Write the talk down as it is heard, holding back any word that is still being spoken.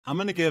I'm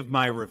going to give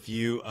my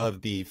review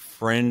of the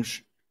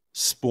Fringe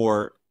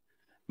Sport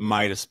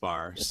Midas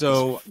bar. These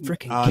So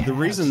freaking the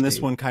reason calves, this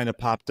dude. one kind of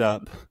popped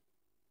up,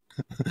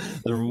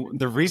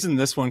 the reason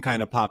this one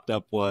kind of popped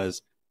up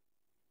was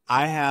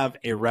I have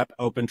a Rep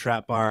Open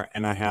Trap bar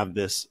and I have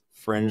this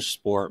Fringe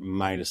Sport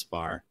Midas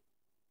bar,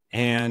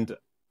 and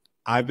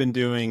I've been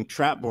doing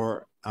trap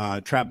bar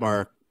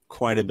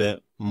quite a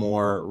bit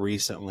more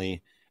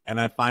recently, and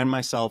I find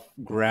myself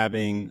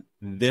grabbing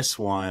this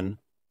one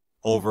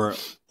over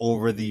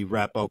over the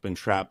Rep Open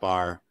Trap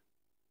bar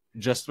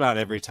just about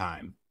every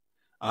time.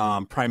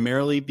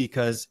 Primarily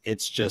because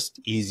it's just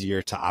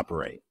easier to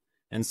operate.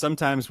 And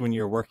sometimes when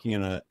you're working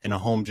in a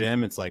home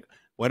gym, it's like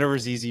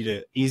whatever's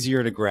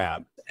easier to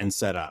grab and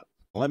set up.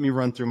 Let me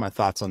run through my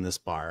thoughts on this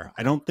bar.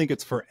 I don't think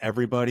it's for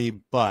everybody,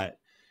 but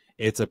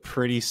it's a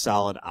pretty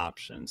solid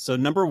option. So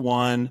number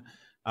one,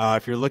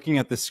 if you're looking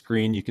at the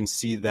screen, you can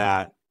see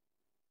that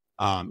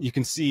you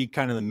can see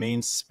kind of the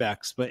main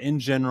specs, but in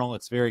general,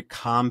 it's very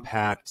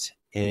compact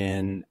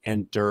and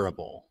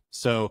durable.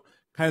 So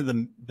kind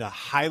of the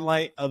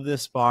highlight of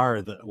this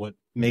bar, what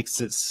makes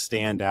it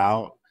stand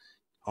out,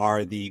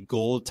 are the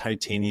gold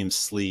titanium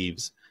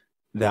sleeves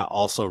that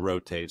also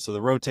rotate. So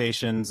the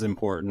rotation is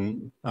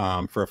important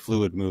for a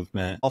fluid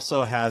movement.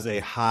 Also has a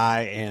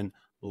high and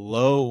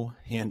low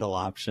handle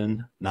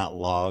option, not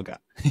log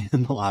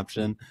handle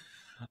option,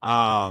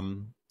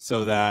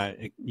 so that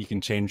you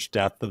can change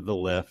depth of the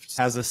lift.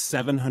 Has a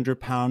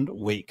 700-pound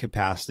weight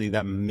capacity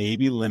that may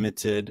be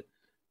limited.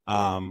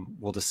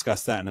 We'll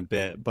discuss that in a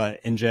bit,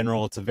 but in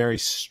general, it's a very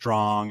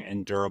strong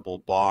and durable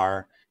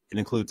bar. It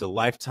includes a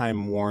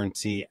lifetime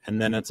warranty,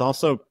 and then it's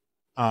also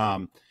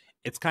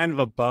it's kind of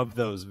above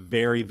those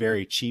very,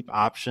 very cheap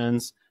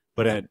options,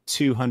 but at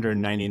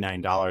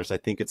 $299, I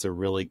think it's a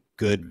really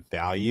good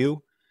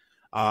value.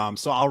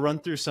 So I'll run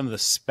through some of the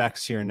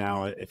specs here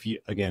now. If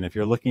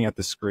you're looking at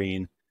the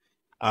screen,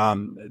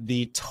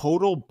 the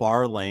total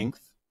bar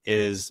length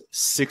is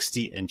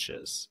 60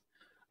 inches.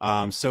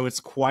 So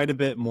it's quite a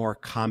bit more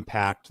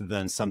compact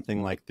than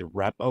something like the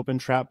Rep Open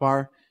Trap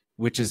bar,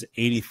 which is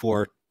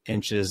 84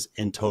 inches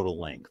in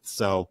total length.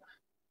 So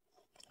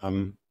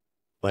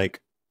like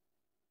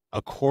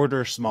a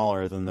quarter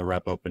smaller than the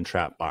Rep Open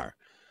Trap bar.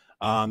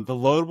 The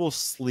loadable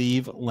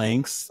sleeve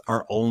lengths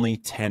are only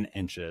 10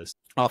 inches.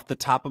 Off the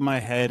top of my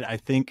head, I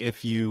think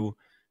if you're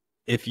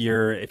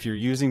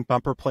using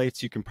bumper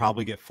plates, you can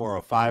probably get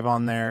 405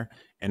 on there,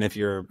 and if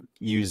you're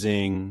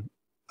using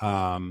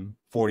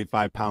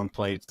 45-pound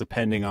plates,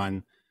 depending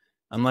on,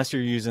 unless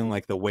you're using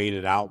like the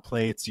weighted out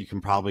plates, you can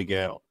probably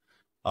get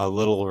a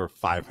little over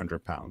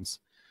 500 pounds.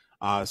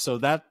 So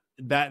that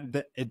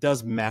it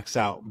does max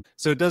out.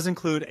 So it does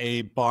include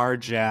a bar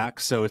jack,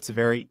 so it's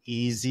very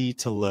easy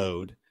to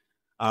load.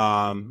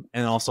 And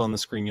also on the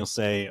screen, you'll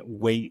say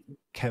weight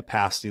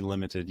capacity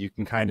limited. You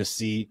can kind of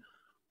see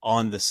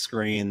on the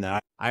screen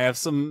that I have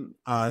some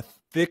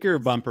thicker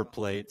bumper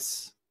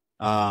plates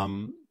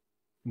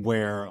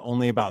where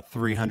only about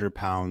 300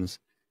 pounds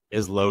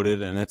is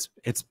loaded, and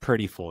it's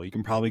pretty full. You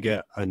can probably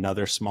get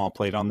another small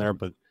plate on there,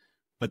 but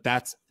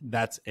that's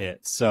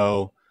it.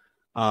 So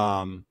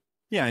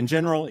yeah, in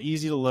general,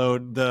 easy to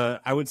load.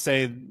 I would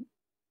say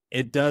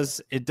it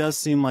does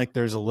seem like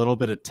there's a little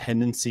bit of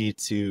tendency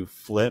to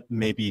flip,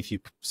 maybe if you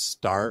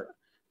start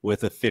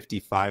with a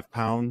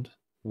 55-pound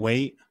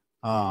weight.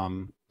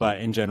 But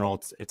in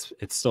general, it's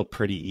still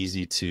pretty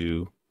easy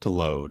to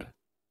load.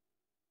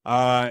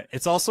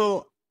 It's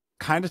also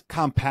kind of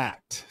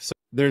compact. So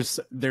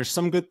there's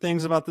some good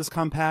things about this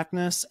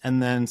compactness,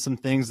 and then some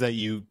things that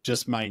you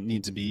just might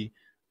need to be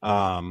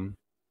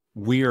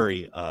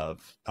weary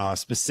of,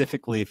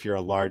 specifically if you're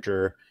a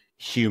larger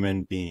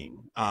human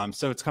being.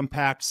 So it's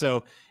compact,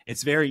 so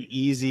it's very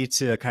easy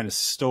to kind of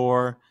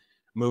store,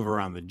 move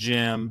around the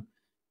gym.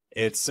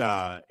 It's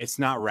not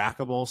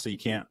rackable, so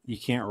you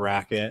can't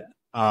rack it.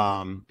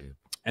 And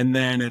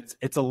then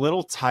it's a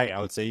little tight, I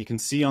would say. You can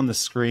see on the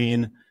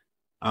screen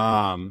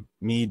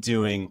me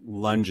doing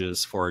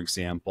lunges, for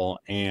example,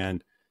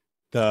 and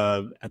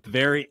at the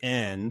very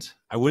end,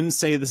 I wouldn't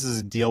say this is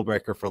a deal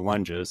breaker for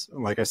lunges.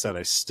 Like I said,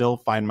 I still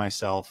find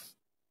myself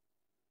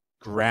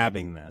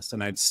grabbing this,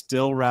 and I'd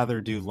still rather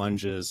do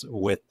lunges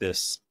with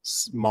this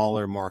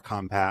smaller, more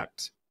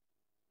compact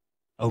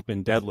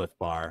open deadlift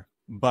bar.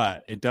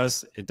 But it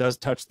does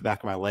touch the back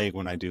of my leg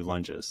when I do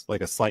lunges,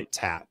 like a slight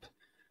tap,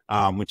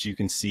 which you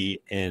can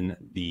see in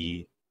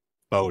the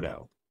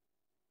photo.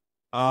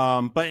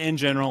 But in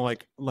general,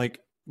 like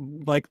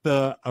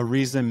a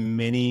reason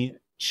many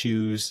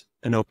choose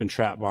an open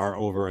trap bar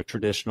over a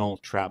traditional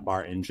trap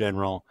bar in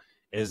general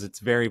is it's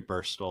very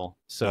versatile.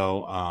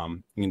 So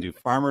you can do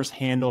farmer's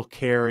handle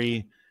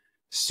carry,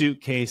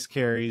 suitcase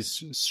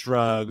carries,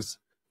 shrugs,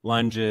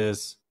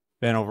 lunges,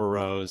 bent over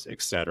rows,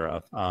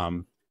 etc.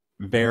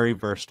 Very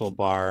versatile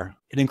bar.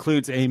 It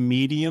includes a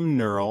medium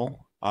knurl,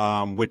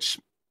 which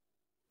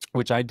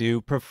I do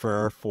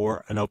prefer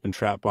for an open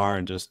trap bar,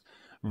 and just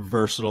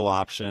versatile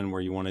option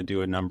where you want to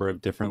do a number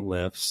of different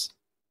lifts.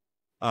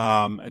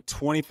 A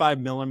 25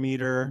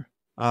 millimeter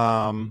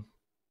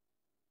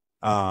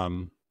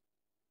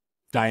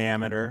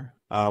diameter,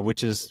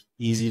 which is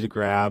easy to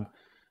grab.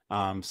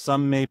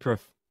 Some may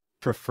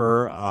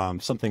prefer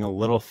something a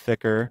little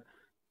thicker,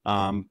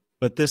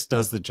 but this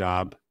does the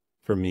job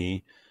for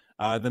me.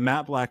 The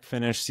matte black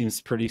finish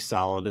seems pretty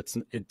solid.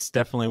 It's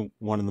definitely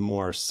one of the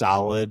more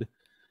solid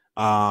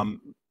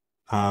um,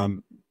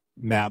 um,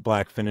 matte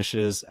black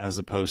finishes, as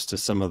opposed to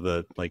some of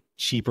the like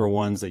cheaper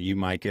ones that you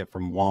might get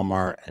from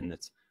Walmart, and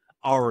it's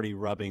already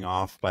rubbing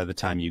off by the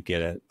time you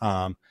get it.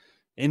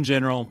 In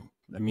general,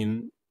 I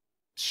mean,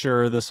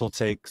 sure, this will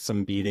take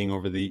some beating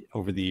over the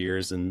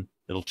years, and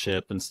it'll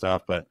chip and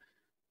stuff, but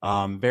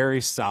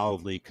very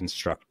solidly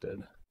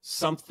constructed.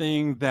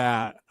 Something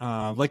that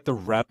like the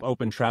Rep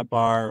open trap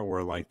bar,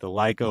 or like the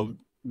Lyco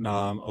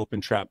open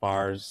trap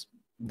bars,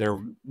 they're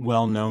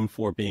well known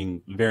for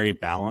being very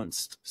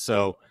balanced.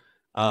 So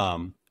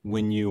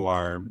when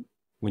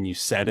you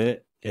set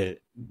it,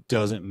 it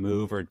doesn't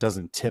move, or it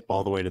doesn't tip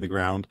all the way to the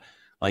ground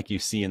like you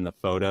see in the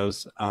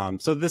photos.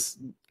 So this,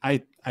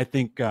 I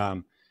think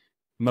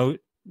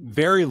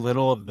very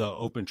little of the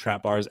open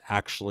trap bars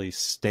actually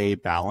stay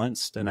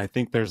balanced, and I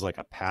think there's like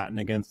a patent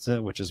against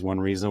it, which is one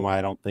reason why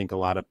I don't think a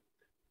lot of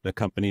the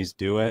companies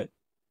do it.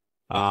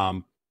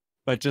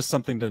 But just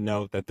something to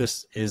note, that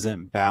this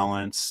isn't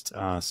balanced,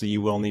 so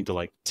you will need to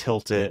like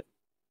tilt it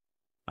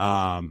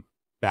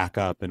back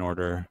up in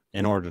order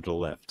to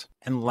lift.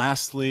 And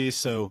lastly,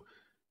 so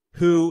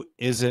who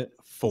is it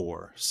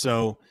for?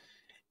 So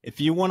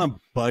if you want a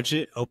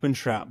budget open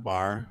trap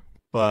bar,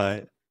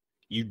 but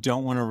you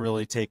don't want to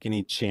really take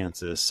any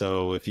chances,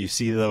 so if you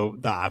see the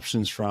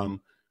options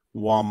from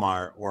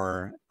Walmart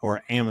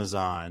or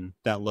Amazon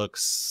that look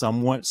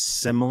somewhat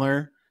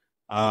similar,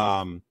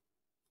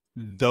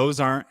 those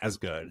aren't as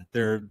good.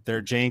 They're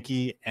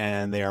janky,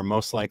 and they are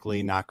most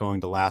likely not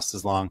going to last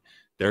as long.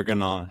 They're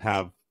gonna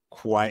have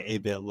quite a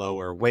bit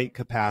lower weight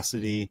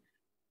capacity.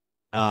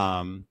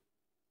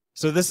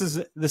 So this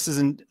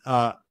isn't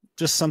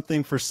just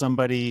something for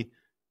somebody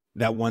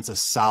that wants a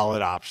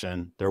solid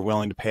option. They're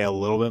willing to pay a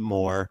little bit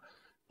more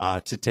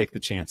to take the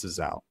chances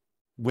out.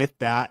 With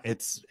that,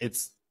 it's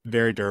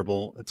very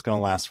durable. It's going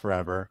to last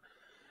forever.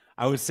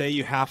 I would say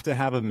you have to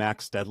have a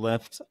max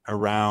deadlift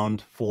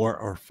around 400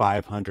 or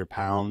 500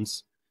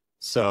 pounds.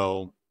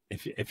 So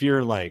if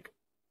you're like,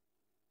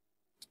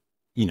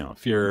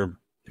 if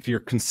you're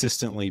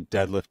consistently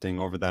deadlifting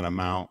over that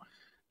amount,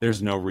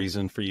 there's no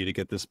reason for you to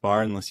get this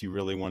bar unless you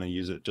really want to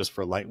use it just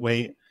for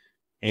lightweight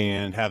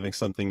and having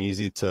something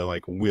easy to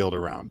like wield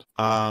around.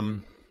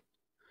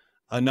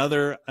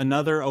 Another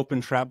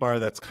open trap bar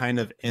that's kind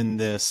of in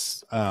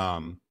this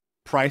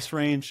price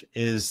range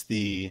is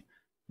the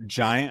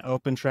Giant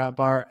open trap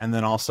bar, and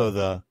then also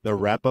the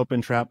Rep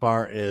open trap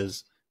bar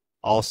is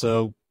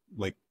also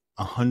like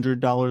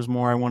 $100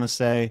 more, I want to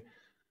say.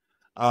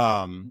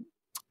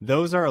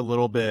 Those are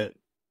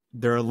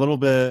they're a little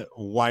bit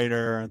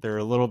wider, they're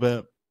a little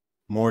bit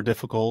more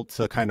difficult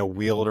to kind of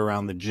wield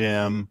around the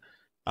gym,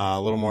 a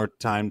little more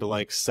time to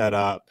like set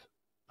up.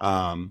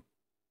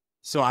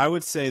 So I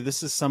would say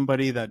this is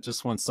somebody that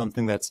just wants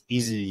something that's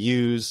easy to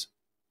use,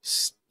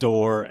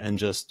 store, and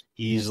just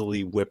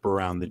easily whip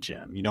around the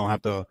gym. You don't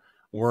have to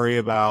worry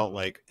about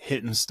like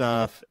hitting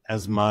stuff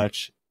as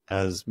much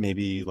as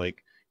maybe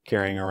like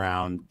carrying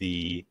around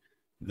the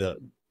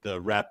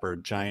Rep or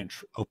Giant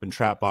open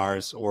trap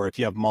bars, or if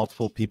you have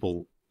multiple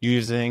people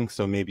using,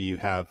 so maybe you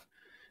have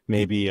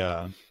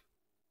a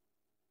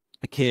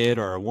kid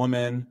or a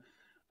woman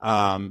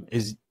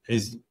is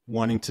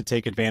wanting to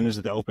take advantage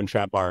of the open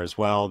trap bar as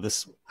well.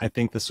 I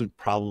think this would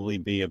probably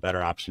be a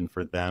better option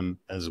for them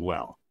as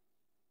well.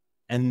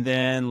 And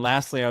then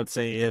lastly, I would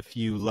say if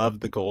you love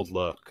the gold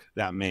look,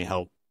 that may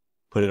help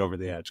put it over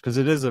the edge, because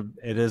it is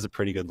a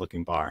pretty good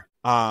looking bar.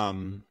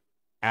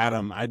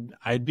 Adam,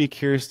 I'd be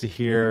curious to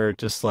hear,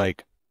 just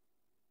like,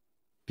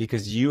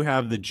 because you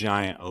have the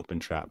Giant open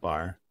trap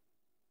bar,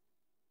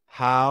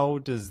 how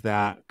does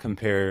that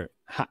compare?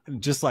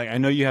 Just like, I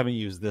know you haven't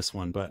used this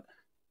one, but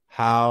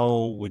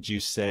how would you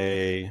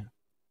say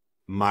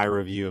my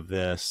review of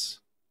this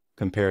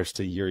compares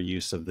to your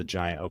use of the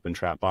Giant open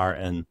trap bar?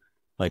 And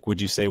like,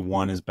 would you say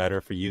one is better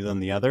for you than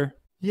the other?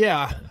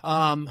 Yeah.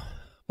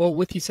 Well,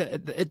 with you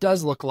said, it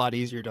does look a lot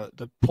easier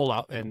to pull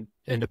out and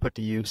to put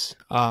to use.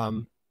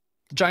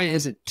 Giant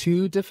isn't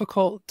too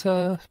difficult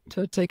to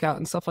take out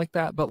and stuff like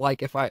that. But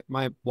like,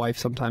 my wife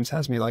sometimes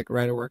has me like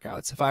ride her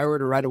workouts. If I were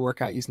to ride a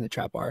workout using the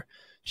trap bar,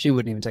 she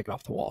wouldn't even take it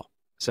off the wall.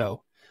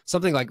 So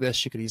something like this,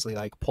 she could easily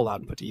like pull out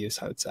and put to use,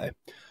 I would say.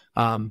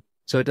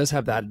 So it does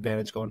have that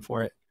advantage going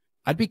for it.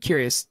 I'd be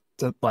curious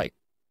to like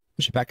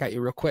push it back at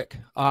you real quick.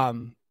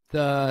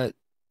 The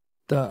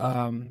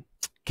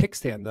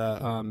kickstand,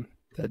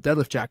 the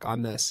deadlift jack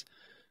on this,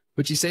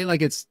 would you say like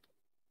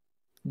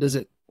does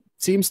it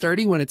seem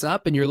sturdy when it's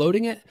up and you're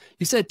loading it?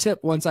 You said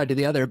tip one side to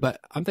the other,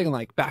 but I'm thinking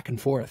like back and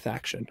forth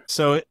action.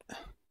 So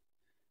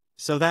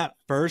that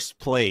first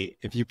plate,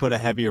 if you put a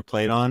heavier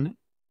plate on,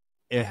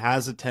 it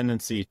has a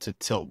tendency to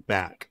tilt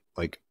back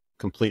like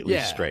completely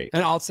straight.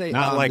 And I'll say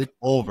not like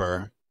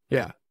over.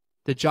 Yeah.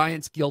 The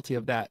Giant's guilty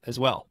of that as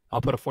well.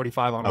 I'll put a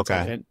 45 on it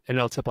and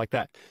it'll tip like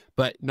that,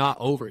 but not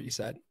over, you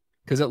said.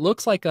 Because it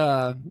looks like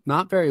a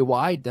not very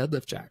wide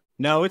deadlift jack.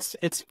 No, it's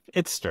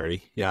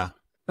sturdy. Yeah.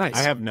 I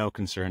Nice. have no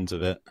concerns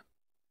of it.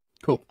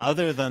 Cool.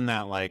 Other than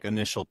that like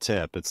initial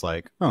tip, it's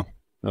like, oh,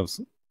 that was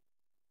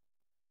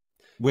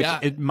which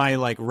Yeah. my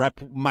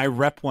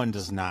rep one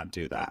does not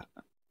do that.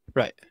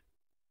 Right.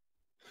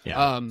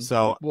 Yeah.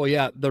 So well,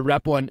 yeah, the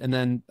rep one and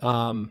then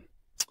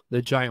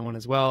the giant one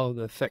as well,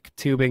 the thick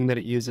tubing that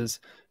it uses.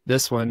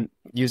 This one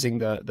using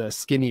the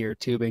skinnier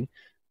tubing.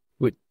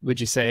 Would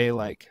you say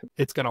like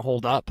it's gonna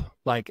hold up?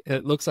 Like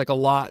it looks like a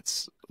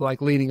lot's like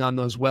leaning on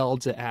those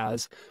welds it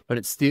has, but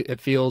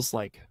it feels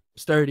like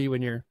sturdy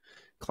when you're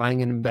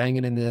clanging and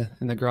banging in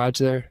the garage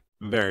there.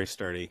 very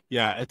sturdy.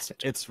 Yeah,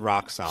 it's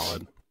rock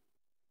solid.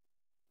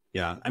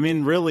 Yeah. I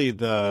mean really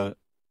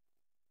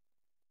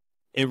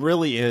it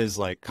really is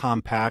like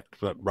compact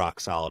but rock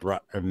solid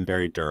and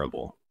very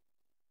durable.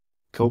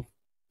 Cool.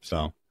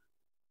 So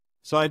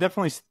I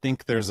definitely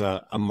think there's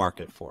a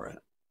market for it.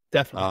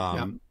 Definitely.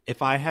 Yeah.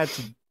 If I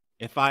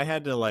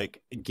had to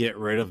like get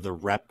rid of the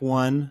rep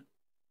one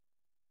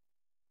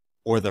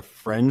or the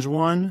fringe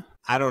one,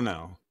 I don't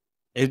know.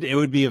 It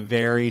would be a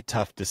very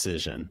tough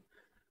decision.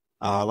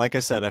 Like I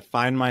said, I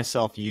find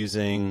myself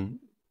using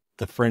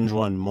the fringe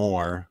one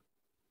more,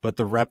 but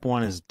the rep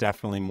one is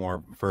definitely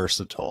more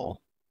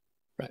versatile.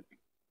 Right.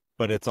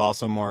 But it's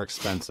also more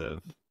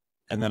expensive.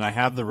 And then I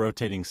have the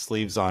rotating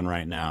sleeves on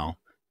right now,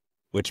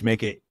 which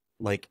make it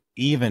like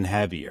even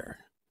heavier.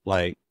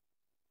 Like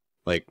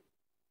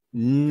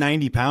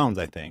 90 pounds,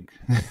 I think.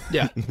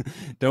 Yeah.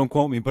 Don't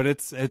quote me, but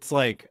it's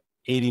like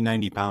 80,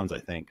 90 pounds, I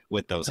think,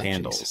 with those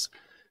handles. Geez.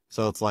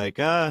 So it's like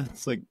I'll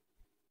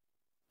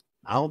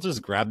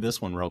just grab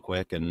this one real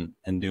quick and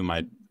do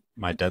my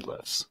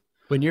deadlifts.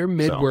 When you're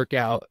mid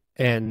workout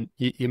and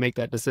you make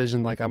that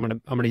decision, like I'm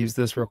gonna use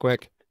this real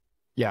quick.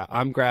 Yeah,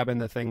 I'm grabbing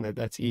the thing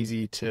that's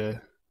easy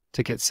to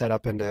get set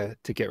up and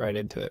to get right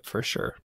into it for sure.